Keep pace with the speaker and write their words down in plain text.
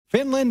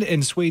Finland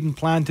and Sweden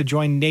plan to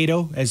join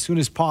NATO as soon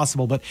as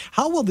possible, but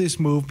how will this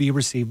move be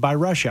received by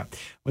Russia?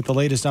 With the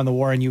latest on the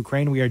war in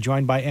Ukraine, we are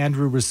joined by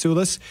Andrew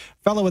Rasiulis,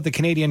 fellow at the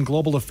Canadian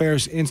Global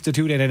Affairs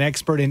Institute and an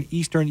expert in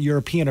Eastern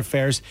European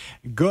affairs.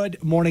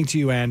 Good morning to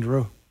you,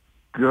 Andrew.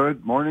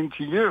 Good morning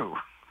to you.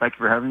 Thank you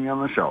for having me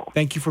on the show.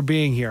 Thank you for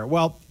being here.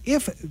 Well,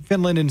 if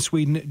Finland and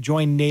Sweden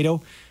join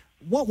NATO,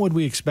 what would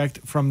we expect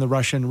from the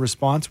Russian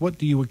response? What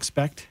do you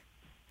expect?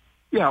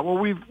 Yeah, well,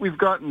 we've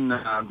gotten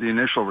the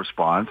initial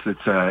response.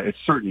 It's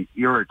certainly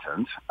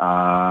irritant.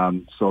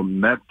 So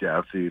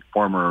Medvedev, the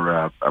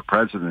former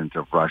president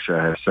of Russia,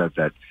 has said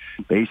that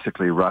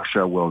basically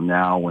Russia will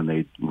now, when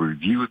they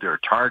review their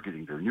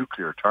targeting, their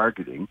nuclear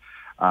targeting,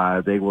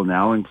 they will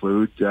now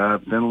include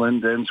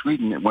Finland and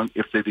Sweden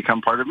if they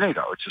become part of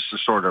NATO. It's just a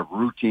sort of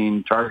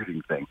routine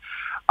targeting thing.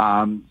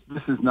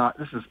 This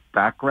is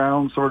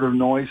background sort of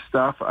noise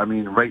stuff. I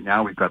mean, right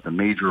now we've accessions the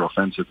major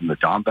offensive in the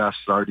Donbass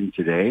starting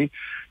today.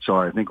 So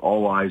I think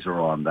all eyes are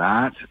on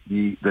that.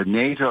 The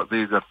NATO,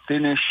 the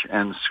Finnish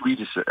and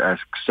Swedish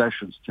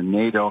accessions to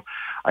NATO,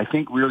 I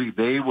think really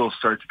they will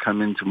start to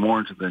come into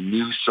the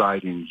news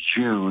side in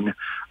June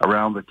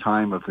around the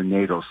time of the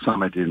NATO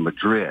summit in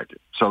Madrid.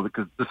 So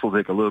because this will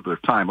take a little bit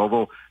of time,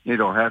 although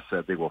NATO has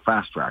said they will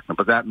fast track them,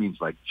 but that means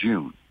like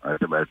June,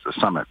 right, at the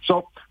summit.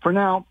 So for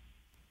now,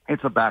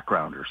 it's a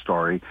backgrounder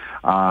story.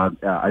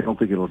 I don't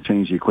think it'll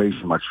change the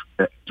equation much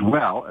as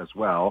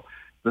well.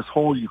 This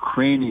whole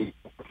Ukrainian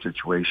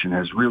situation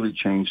has really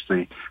changed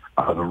the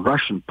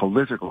Russian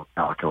political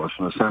calculus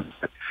in the sense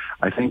that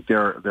I think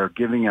they're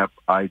giving up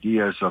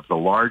ideas of the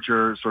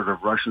larger sort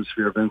of Russian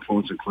sphere of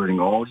influence, including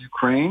all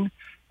Ukraine.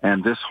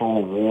 And this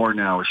whole war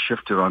now is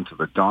shifted onto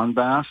the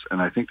Donbass,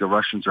 and I think the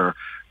Russians are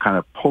kind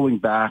of pulling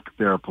back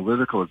their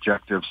political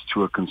objectives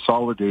to a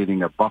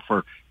consolidating a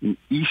buffer in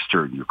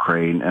eastern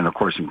Ukraine, and of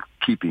course in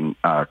keeping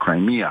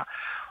Crimea.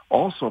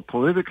 Also,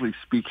 politically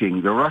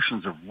speaking, the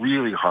Russians have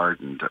really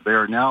hardened. They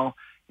are now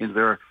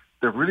they're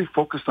really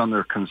focused on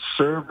their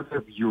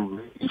conservative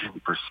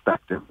Eurasian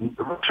perspective.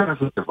 Russia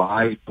has a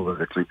divide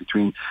politically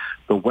between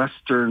the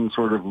Western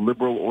sort of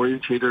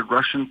liberal-orientated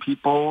Russian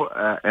people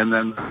and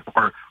then the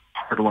more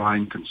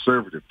hardline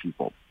conservative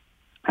people,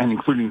 and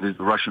including the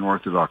Russian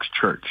Orthodox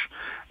Church.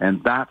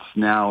 And that's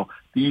now,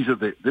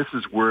 this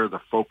is where the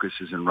focus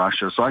is in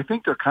Russia. So I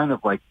think they're kind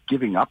of like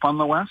giving up on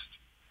the West.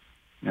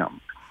 Yeah.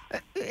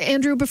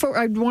 Andrew, before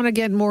I want to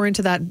get more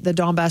into that, the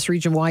Donbass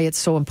region, why it's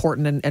so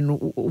important and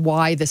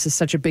why this is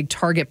such a big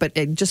target, but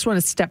I just want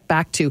to step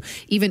back to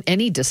even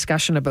any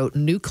discussion about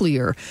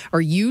nuclear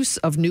or use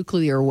of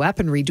nuclear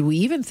weaponry. Do we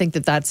even think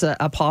that that's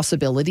a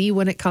possibility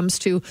when it comes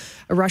to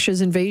Russia's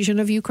invasion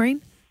of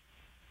Ukraine?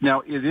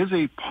 Now, it is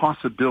a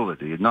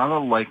possibility, not a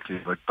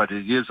likelihood, but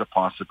it is a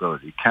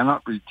possibility. It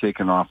cannot be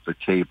taken off the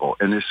table,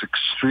 and it's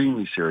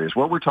extremely serious.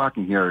 What we're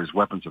talking here is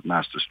weapons of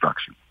mass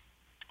destruction.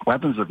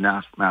 Weapons of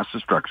mass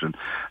destruction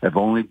have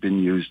only been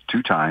used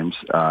 2 times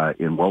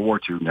in World War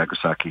II,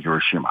 Nagasaki,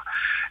 Hiroshima,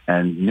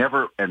 and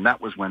that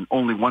was when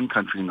only one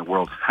country in the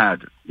world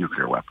had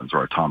nuclear weapons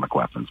or atomic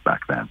weapons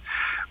back then.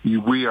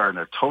 We are in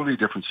a totally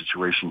different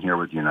situation here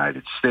with the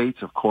United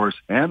States, of course,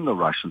 and the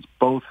Russians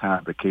both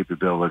have the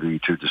capability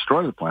to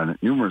destroy the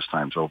planet numerous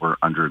times over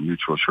under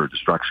mutual assured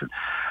destruction.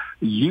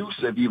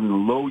 Use of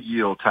even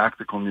low-yield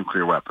tactical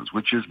nuclear weapons,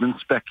 which has been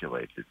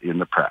speculated in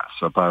the press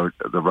about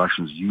the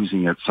Russians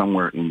using it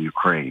somewhere in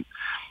Ukraine.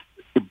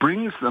 It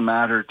brings the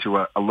matter to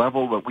a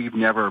level that we've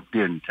never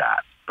been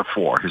at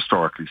before,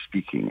 historically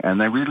speaking.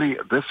 And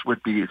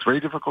it's very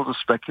difficult to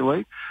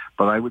speculate,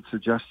 but I would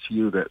suggest to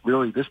you that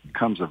really this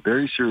becomes a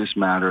very serious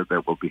matter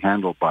that will be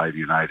handled by the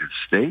United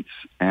States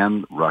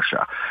and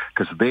Russia,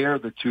 because they are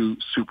the 2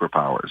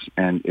 superpowers.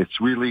 And it's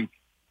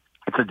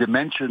a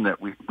dimension that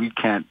we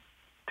can't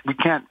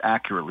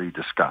accurately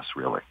discuss,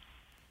 really.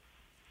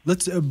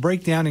 Let's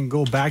break down and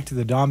go back to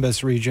the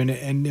Donbass region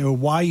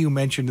and why you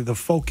mentioned the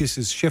focus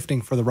is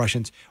shifting for the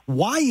Russians.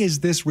 Why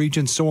is this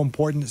region so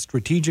important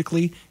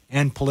strategically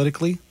and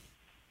politically?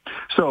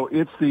 So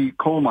it's the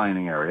coal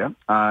mining area.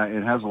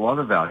 It has a lot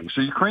of value.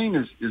 So Ukraine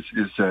is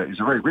a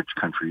very rich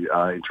country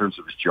in terms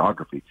of its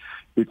geography.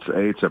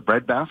 It's a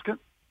breadbasket.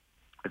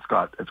 It's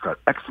got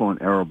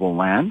excellent arable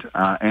land,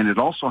 and it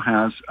also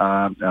has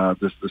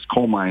this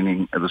coal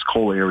mining, this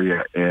coal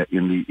area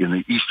in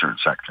the eastern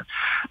section.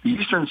 The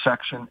eastern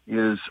section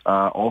is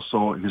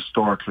also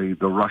historically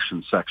the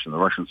Russian section, the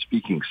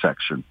Russian-speaking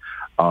section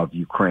of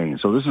Ukraine.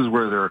 So this is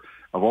where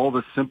of all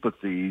the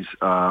sympathies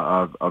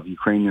of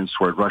Ukrainians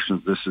toward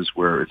Russians, this is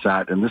where it's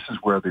at, and this is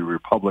where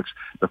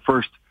the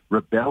first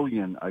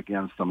rebellion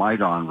against the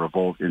Maidan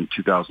revolt in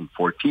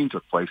 2014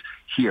 took place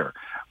here.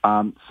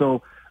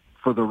 So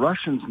for the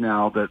Russians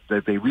now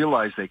that they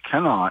realize they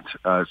cannot,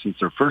 since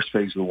their first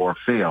phase of the war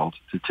failed,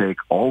 to take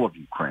all of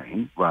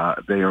Ukraine,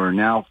 they are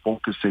now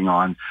focusing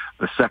on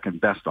the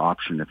second best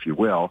option, if you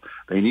will.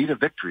 They need a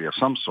victory of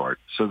some sort.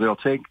 So they'll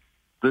take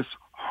this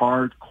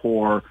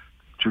hardcore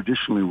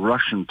traditionally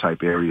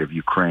Russian-type area of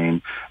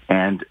Ukraine,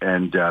 and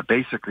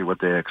basically what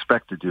they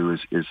expect to do is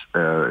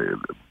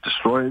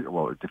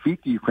defeat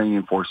the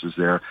Ukrainian forces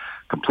there,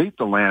 complete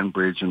the land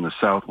bridge in the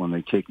south when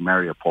they take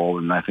Mariupol,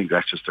 and I think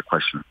that's just a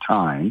question of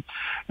time,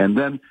 and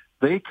then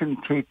they can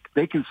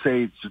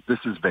say this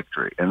is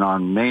victory. And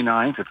on May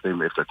 9th, if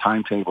the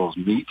timetables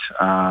meet,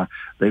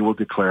 they will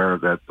declare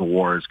that the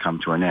war has come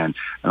to an end.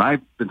 And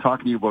I've been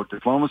talking to you about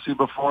diplomacy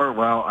before.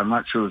 Well, I'm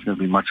not sure there's going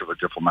to be much of a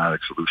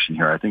diplomatic solution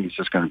here. I think it's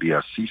just going to be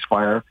a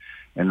ceasefire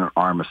and an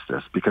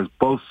armistice, because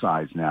both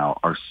sides now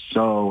are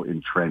so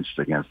entrenched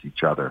against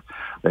each other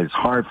that it's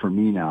hard for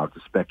me now to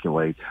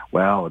speculate,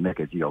 well, and make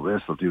a deal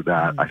this, they'll do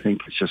that. I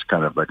think it's just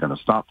kind of they're going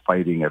to stop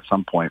fighting at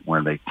some point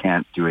when they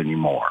can't do any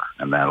more,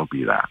 and that'll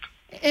be that.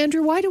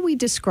 Andrew, why do we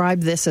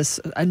describe this as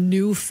a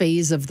new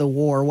phase of the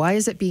war? Why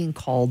is it being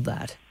called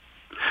that?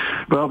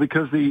 Well,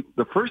 because the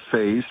first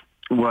phase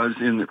was,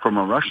 from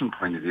a Russian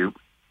point of view,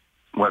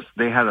 was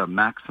they had a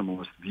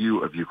maximalist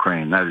view of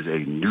Ukraine. That is a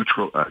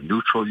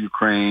neutral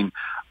Ukraine,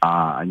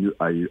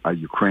 a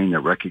Ukraine that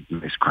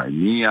recognized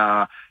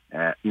Crimea,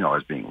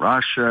 as being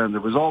Russia. And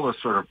there was all this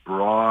sort of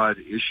broad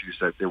issues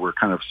that they were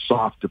kind of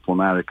soft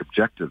diplomatic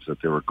objectives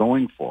that they were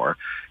going for,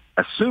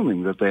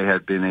 assuming that they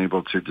had been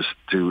able to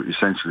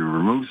essentially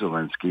remove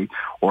Zelensky,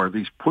 or at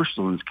least push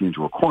Zelensky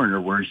into a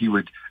corner where he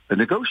would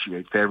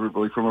negotiate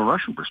favorably from a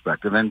Russian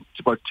perspective. And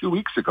about 2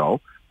 weeks ago,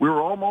 we were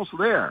almost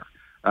there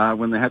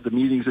when they had the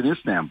meetings in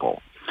Istanbul.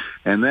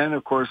 And then,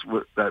 of course,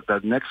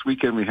 that next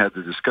weekend, we had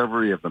the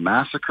discovery of the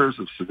massacres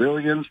of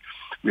civilians.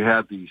 We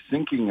had the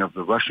sinking of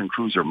the Russian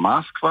cruiser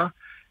Moskva.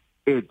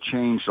 It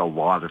changed a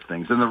lot of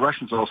things. And the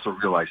Russians also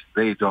realized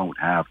they don't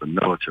have the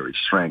military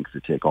strength to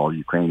take all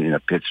Ukraine in a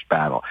pitched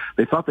battle.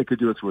 They thought they could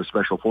do it through a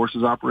special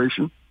forces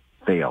operation.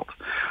 Failed.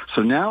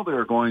 So now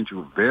they're going to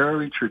a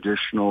very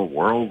traditional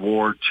World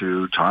War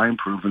II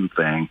time-proven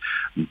thing,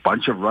 a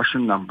bunch of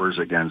Russian numbers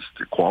against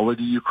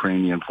quality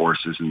Ukrainian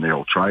forces, and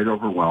they'll try to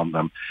overwhelm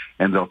them,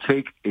 and they'll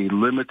take a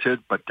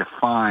limited but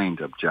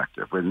defined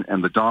objective.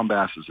 And the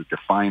Donbass is a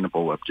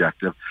definable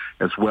objective,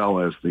 as well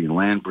as the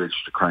land bridge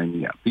to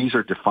Crimea. These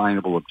are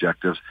definable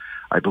objectives.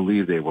 I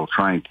believe they will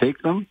try and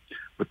take them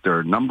with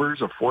their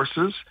numbers of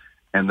forces,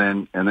 and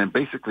then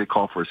basically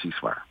call for a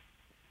ceasefire.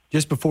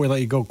 Just before we let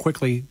you go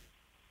quickly,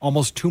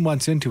 almost 2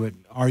 months into it,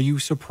 are you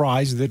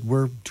surprised that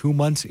we're 2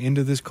 months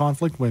into this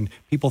conflict when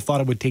people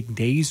thought it would take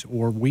days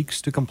or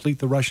weeks to complete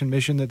the Russian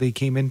mission that they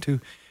came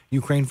into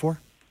Ukraine for?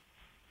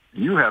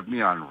 You have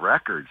me on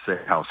record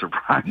saying how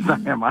surprised I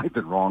am. I've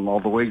been wrong all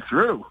the way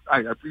through. I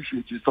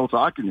appreciate you still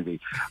talking to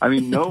me. I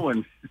mean, no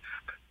one,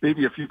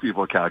 maybe a few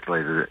people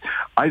calculated it.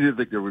 I didn't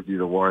think there would be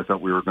the war. I thought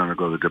we were going to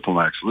go the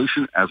diplomatic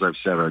solution, as I've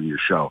said on your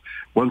show.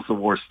 Once the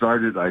war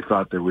started, I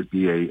thought there would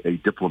be a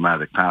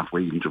diplomatic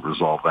pathway even to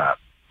resolve that.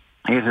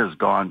 It has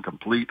gone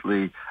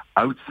completely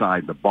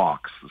outside the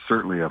box,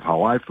 certainly of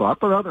how I thought,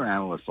 but other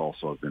analysts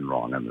also have been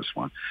wrong on this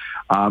one.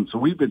 So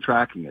we've been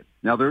tracking it.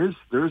 Now, there is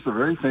a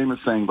very famous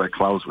saying by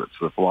Clausewitz,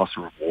 the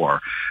philosopher of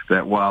war,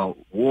 that while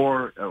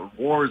war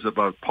is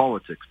about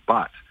politics,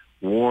 but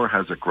war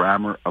has a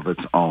grammar of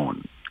its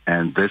own.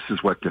 And this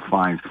is what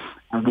defines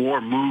war.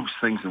 Moves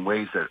things in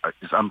ways that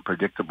is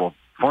unpredictable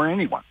for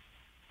anyone.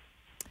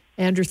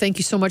 Andrew, thank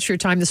you so much for your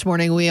time this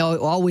morning. We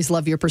always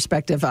love your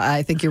perspective.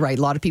 I think you're right.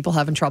 A lot of people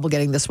having trouble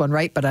getting this one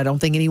right, but I don't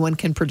think anyone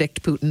can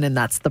predict Putin, and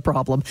that's the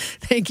problem.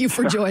 Thank you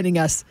for joining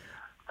us.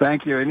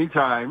 Thank you.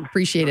 Anytime.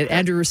 Appreciate it.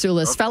 Andrew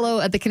Rasiulis, fellow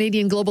at the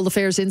Canadian Global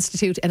Affairs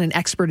Institute and an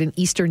expert in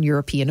Eastern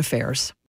European affairs.